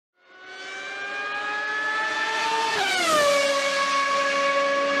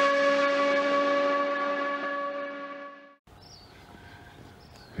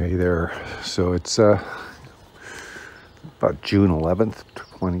Hey there. So it's about June 11th,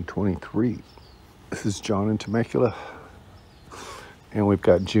 2023. This is John in Temecula. And we've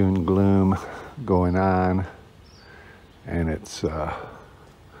got June gloom going on. And it's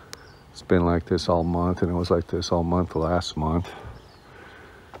been like this all month, and it was like this all month last month.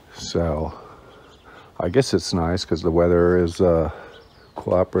 So I guess it's nice because the weather is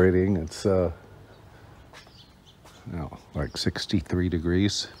cooperating. It's like 63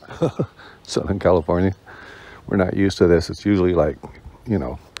 degrees. Southern California. We're not used to this. It's usually like,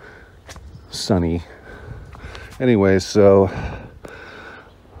 sunny. Anyway, so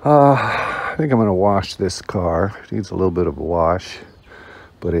I think I'm gonna wash this car. It needs a little bit of a wash,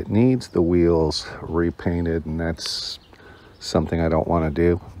 but it needs the wheels repainted, and that's something I don't want to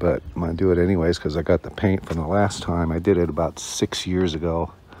do, but I'm gonna do it anyways because I got the paint from the last time. I did it about 6 years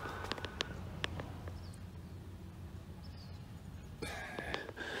ago.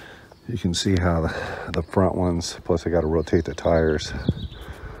 You can see how the front ones, plus I got to rotate the tires.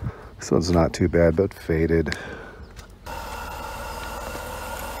 So it's not too bad, but faded.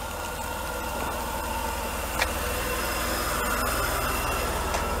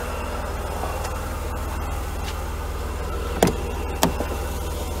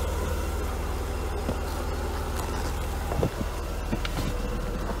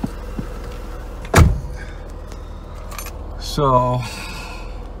 So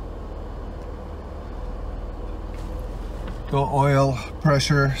the oil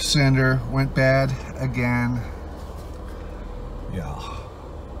pressure sender went bad again. Yeah.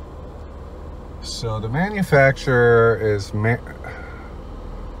 So the manufacturer is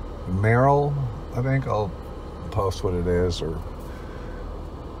Merrill, I think. I'll post what it is.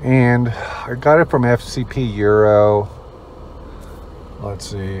 And I got it from FCP Euro. Let's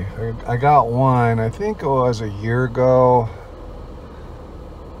see. I got one, I think it was a year ago.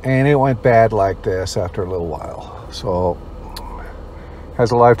 And it went bad like this after a little while. So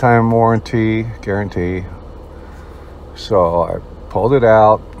has a lifetime warranty guarantee. So I pulled it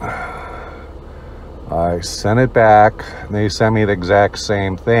out, I sent it back, and they sent me the exact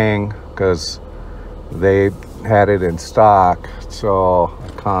same thing because they had it in stock. So I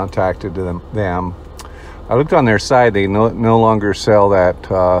contacted them. I looked on their site. They no longer sell that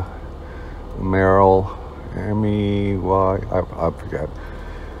Merrill MEY, I forget,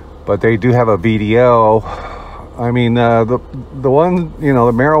 but they do have a VDO. I mean, the one,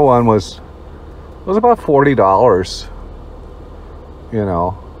 the Merrill one was about $40,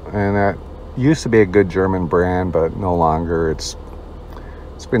 and that used to be a good German brand, but no longer. It's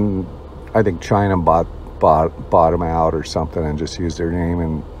been, I think China bought them out or something and just used their name,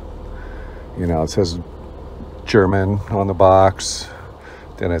 and it says German on the box,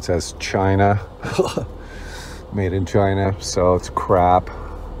 then it says China, made in China, so it's crap.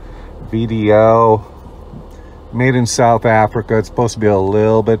 VDO, made in South Africa. It's supposed to be a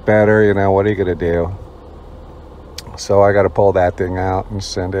little bit better. What are you gonna do? So I got to pull that thing out and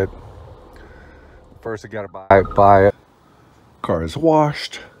send it. First I got to buy it. Car is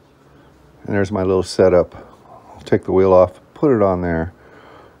washed, and there's my little setup. I'll take the wheel off, put it on there,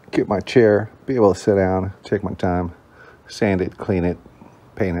 get my chair, be able to sit down, take my time, sand it, clean it,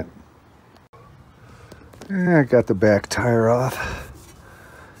 paint it. And I got the back tire off.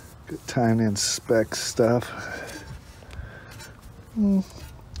 Good time to inspect stuff.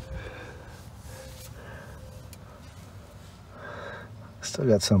 Still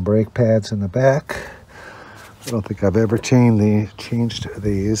got some brake pads in the back. I don't think I've ever changed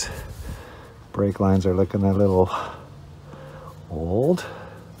these. Brake lines are looking a little old.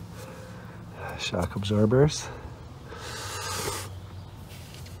 Shock absorbers.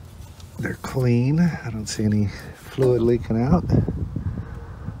 They're clean. I don't see any fluid leaking out.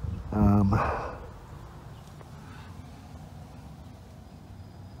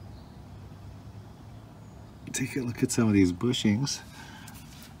 Take a look at some of these bushings.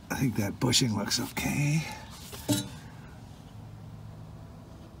 I think that bushing looks okay.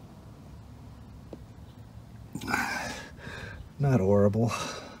 Not horrible.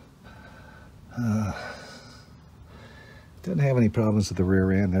 Didn't have any problems with the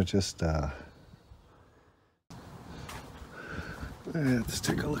rear end. They're just let's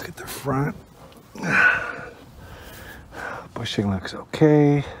take a look at the front. Bushing looks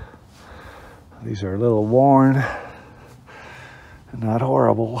okay. These are a little worn. Not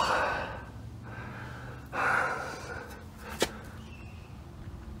horrible.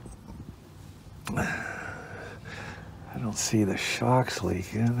 I don't see the shocks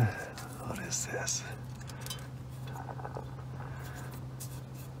leaking. What is this?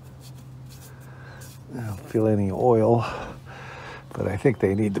 I don't feel any oil. but I think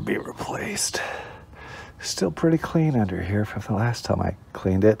they need to be replaced. Still pretty clean under here from the last time I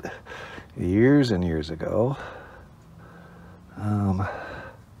cleaned it years and years ago.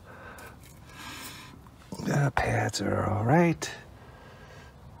 Pads are all right.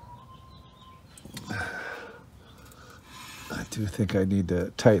 I do think I need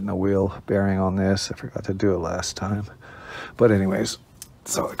to tighten the wheel bearing on this. I forgot to do it last time. But anyways,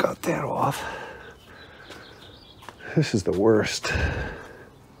 so I got that off. This is the worst.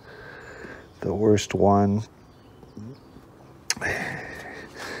 The worst one.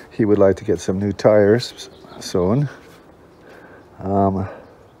 He would like to get some new tires soon. For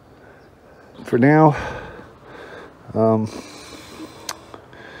now,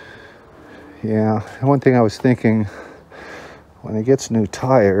 yeah, one thing I was thinking, when he gets new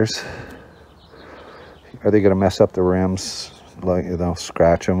tires, are they going to mess up the rims, like, you know,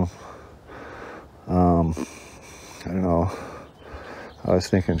 scratch them? I don't know. I was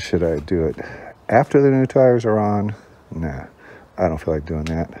thinking, should I do it after the new tires are on? Nah, I don't feel like doing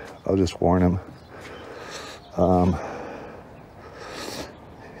that. I'll just warn him.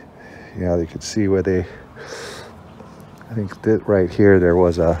 Yeah, you could see where they, I think that right here there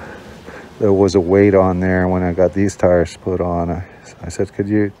was a weight on there when I got these tires put on. I said, could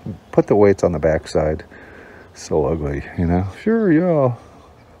you put the weights on the backside? So ugly, you know? Sure, yeah.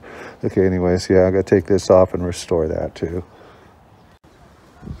 Okay, anyways, yeah, I gotta take this off and restore that too.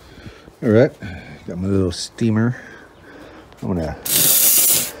 All right, got my little steamer. I'm gonna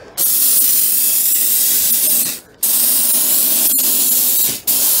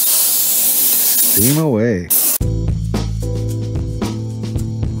steam away.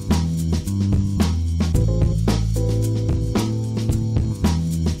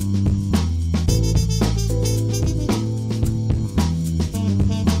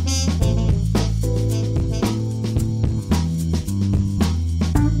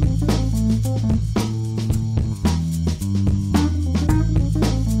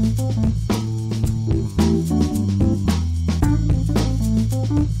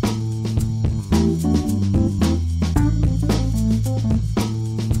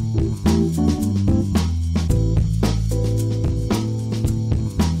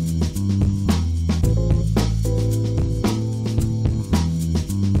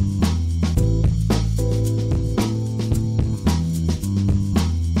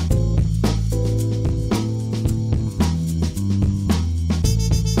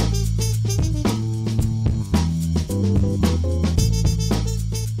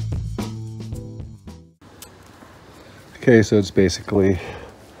 Okay, so it's basically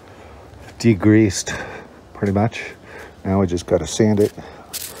degreased pretty much. Now we just got to sand it. A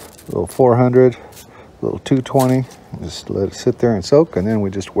little 400, a little 220. Just let it sit there and soak, and then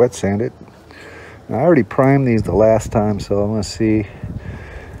we just wet sand it. Now, I already primed these the last time, so I'm going to see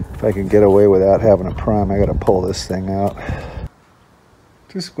if I can get away without having a prime. I got to pull this thing out.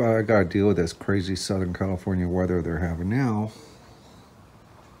 Just I got to deal with this crazy Southern California weather they're having now.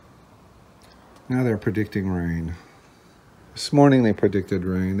 Now they're predicting rain. This morning they predicted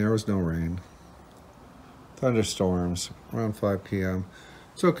rain. There was no rain. Thunderstorms around 5 p.m.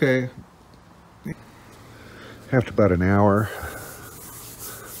 It's okay. After about an hour,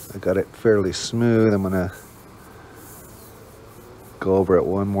 I got it fairly smooth. I'm gonna go over it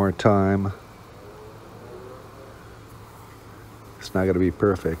one more time. It's not gonna be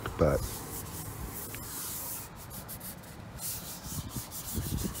perfect, but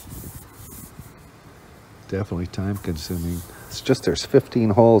definitely time consuming. It's just there's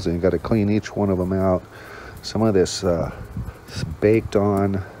 15 holes and you got to clean each one of them out. Some of this baked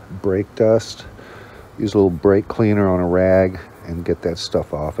on brake dust. Use a little brake cleaner on a rag and get that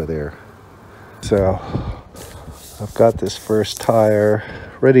stuff off of there. So I've got this first tire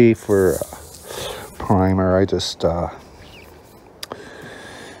ready for primer. I just I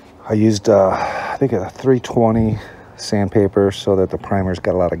used I think a 320 sandpaper so that the primer's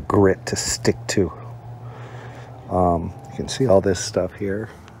got a lot of grit to stick to. You can see all this stuff here.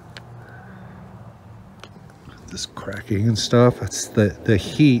 This cracking and stuff. It's the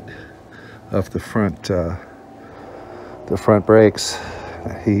heat of the front brakes.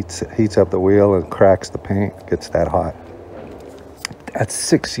 Heats up the wheel and cracks the paint. Gets that hot. That's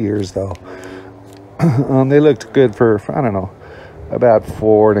 6 years though. They looked good for I don't know, about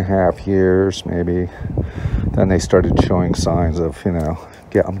 4.5 years maybe. Then they started showing signs of, you know,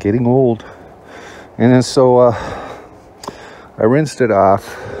 yeah, I'm getting old. And then so I rinsed it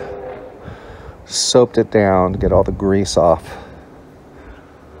off, soaped it down to get all the grease off,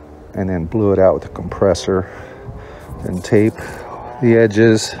 and then blew it out with a compressor. Then tape the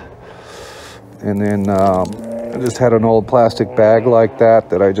edges, and then I just had an old plastic bag like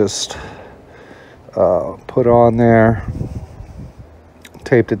that I just put on there,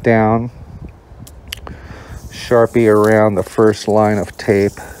 taped it down, Sharpie around the first line of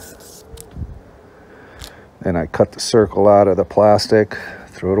tape, and I cut the circle out of the plastic,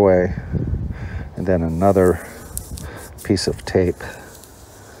 threw it away, and then another piece of tape,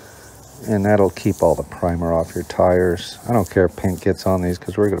 and that'll keep all the primer off your tires. I don't care if paint gets on these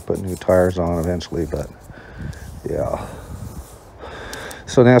because we're going to put new tires on eventually, but yeah.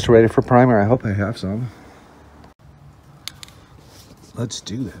 So now it's ready for primer. I hope I have some. Let's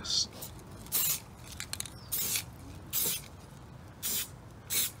do this.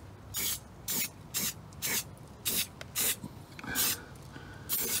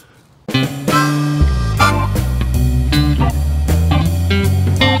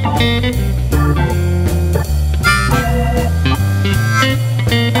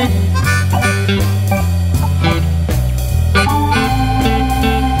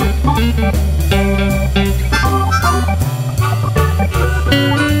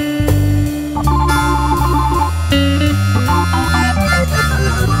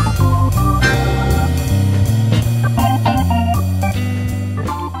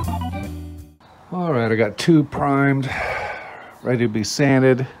 I got two primed, ready to be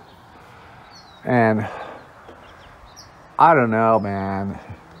sanded, and I don't know, man.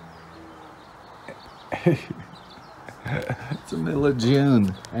 It's the middle of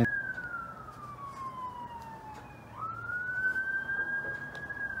June.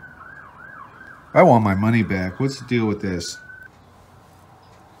 I want my money back. What's the deal with this?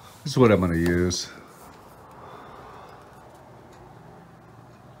 This is what I'm gonna use.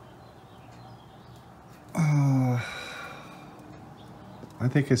 I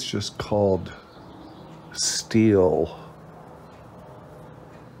think it's just called steel.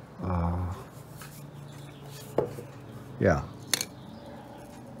 Yeah.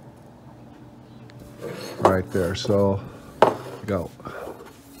 Right there, so go.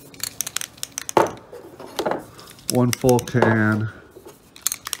 One full can.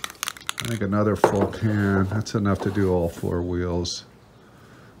 I think another full can. That's enough to do all four wheels.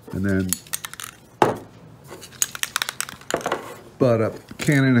 And then about a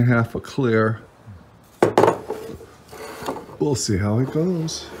can and a half of clear. We'll see how it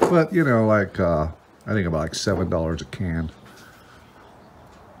goes. But you know, like I think about like $7 a can.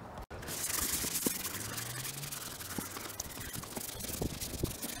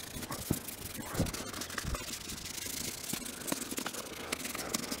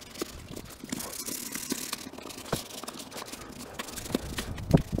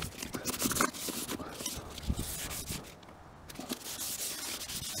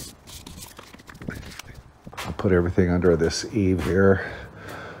 Put everything under this eave here.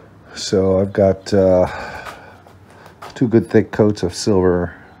 So I've got 2 good thick coats of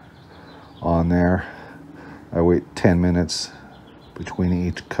silver on there. I wait 10 minutes between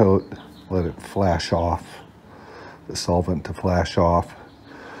each coat, let it flash off, the solvent to flash off.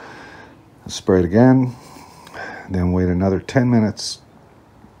 Spray it again, then wait another 10 minutes,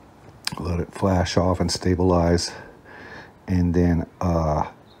 let it flash off and stabilize, and then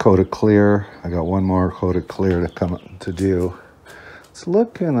coat of clear. I got one more coat of clear to do. It's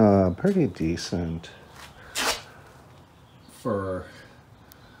looking pretty decent for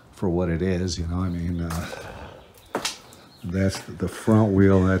what it is, you know. I mean, that's the front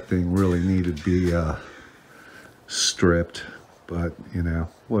wheel. That thing really needed to be stripped, but you know,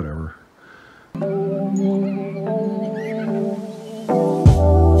 whatever.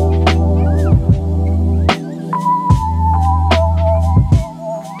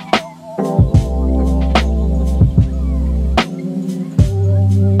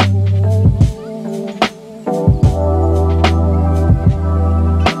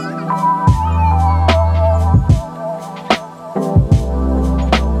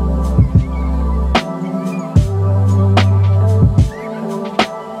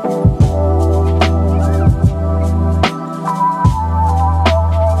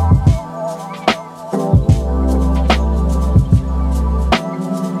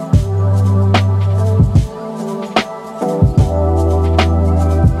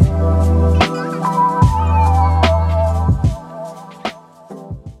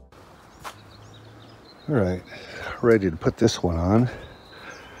 All right, ready to put this one on.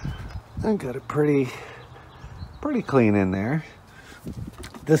 I got it pretty clean in there.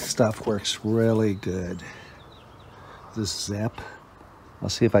 This stuff works really good. This zip. I'll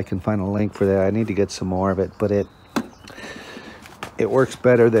see if I can find a link for that. I need to get some more of it, but it works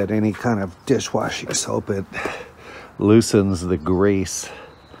better than any kind of dishwashing soap. It loosens the grease,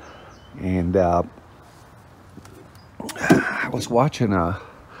 and was watching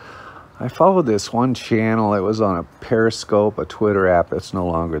I followed this one channel. It was on a Periscope, a Twitter app that's no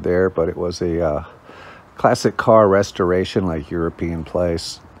longer there, but it was a classic car restoration, like European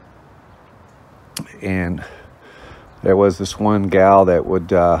place. And there was this one gal that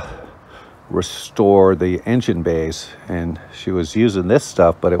would restore the engine bays, and she was using this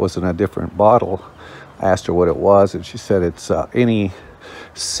stuff, but it was in a different bottle. I asked her what it was, and she said it's any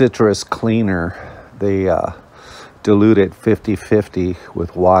citrus cleaner. They dilute it 50-50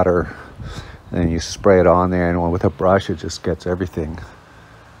 with water, and you spray it on there, and with a brush it just gets everything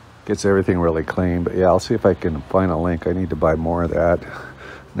really clean. But yeah, I'll see if I can find a link. I need to buy more of that.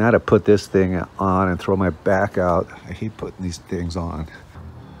 Now to put this thing on and throw my back out. I hate putting these things on.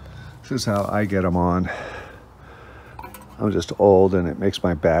 This is how I get them on. I'm just old, and it makes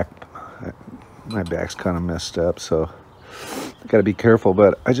my back's kind of messed up, so I gotta be careful.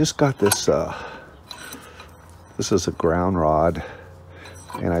 But I just got this this is a ground rod,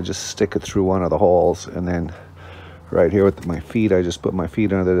 and I just stick it through one of the holes, and then right here with my feet, I just put my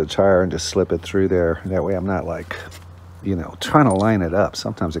feet under the tire and just slip it through there. That way I'm not, like, you know, trying to line it up.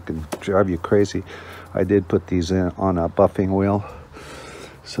 Sometimes it can drive you crazy. I did put these in on a buffing wheel,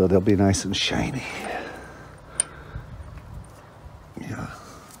 so they'll be nice and shiny. Yeah.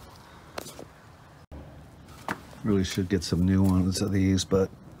 Really should get some new ones of these, but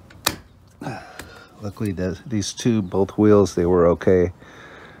luckily these two, both wheels, they were okay.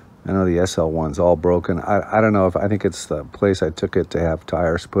 I know the SL one's all broken. I don't know if, I think it's the place I took it to have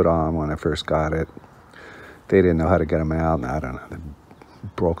tires put on when I first got it. They didn't know how to get them out, and I don't know, they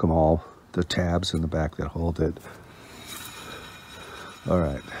broke them all, the tabs in the back that hold it. All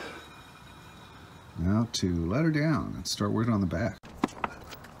right, now to let her down and start working on the back.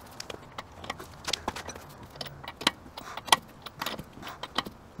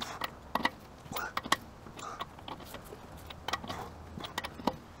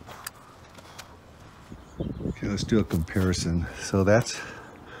 Okay, let's do a comparison. So that's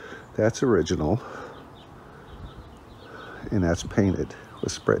original, and that's painted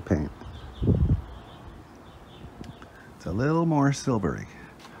with spray paint. It's a little more silvery.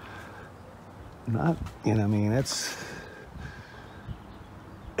 Not, you know, I mean, it's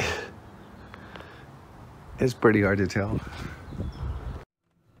pretty hard to tell.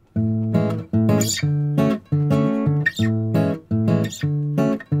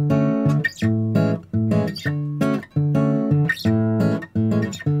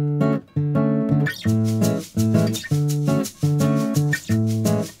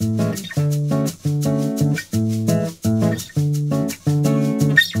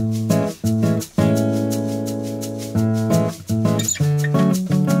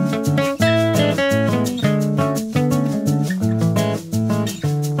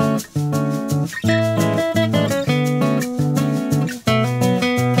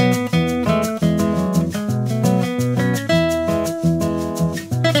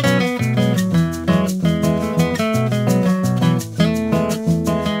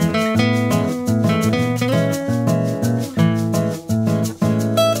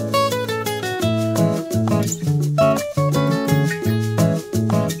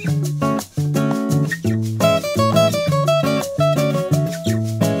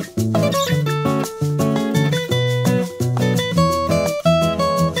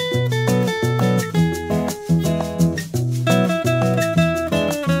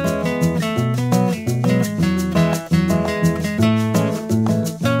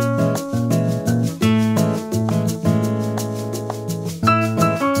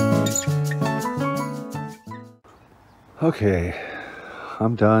 Okay,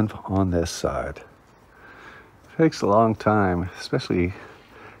 I'm done on this side. It takes a long time, especially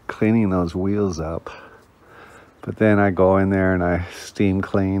cleaning those wheels up. But then I go in there and I steam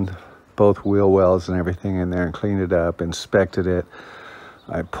cleaned both wheel wells and everything in there and cleaned it up, inspected it.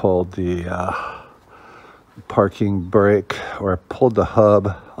 I pulled the parking brake, or I pulled the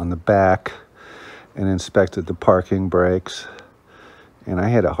hub on the back and inspected the parking brakes. And I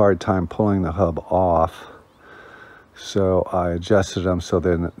had a hard time pulling the hub off. So I adjusted them so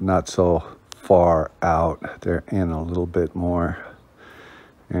they're not so far out. They're in a little bit more.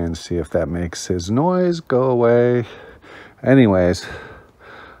 And see if that makes his noise go away. Anyways,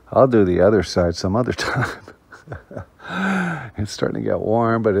 I'll do the other side some other time. It's starting to get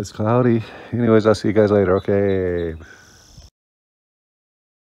warm, but it's cloudy. Anyways, I'll see you guys later. Okay.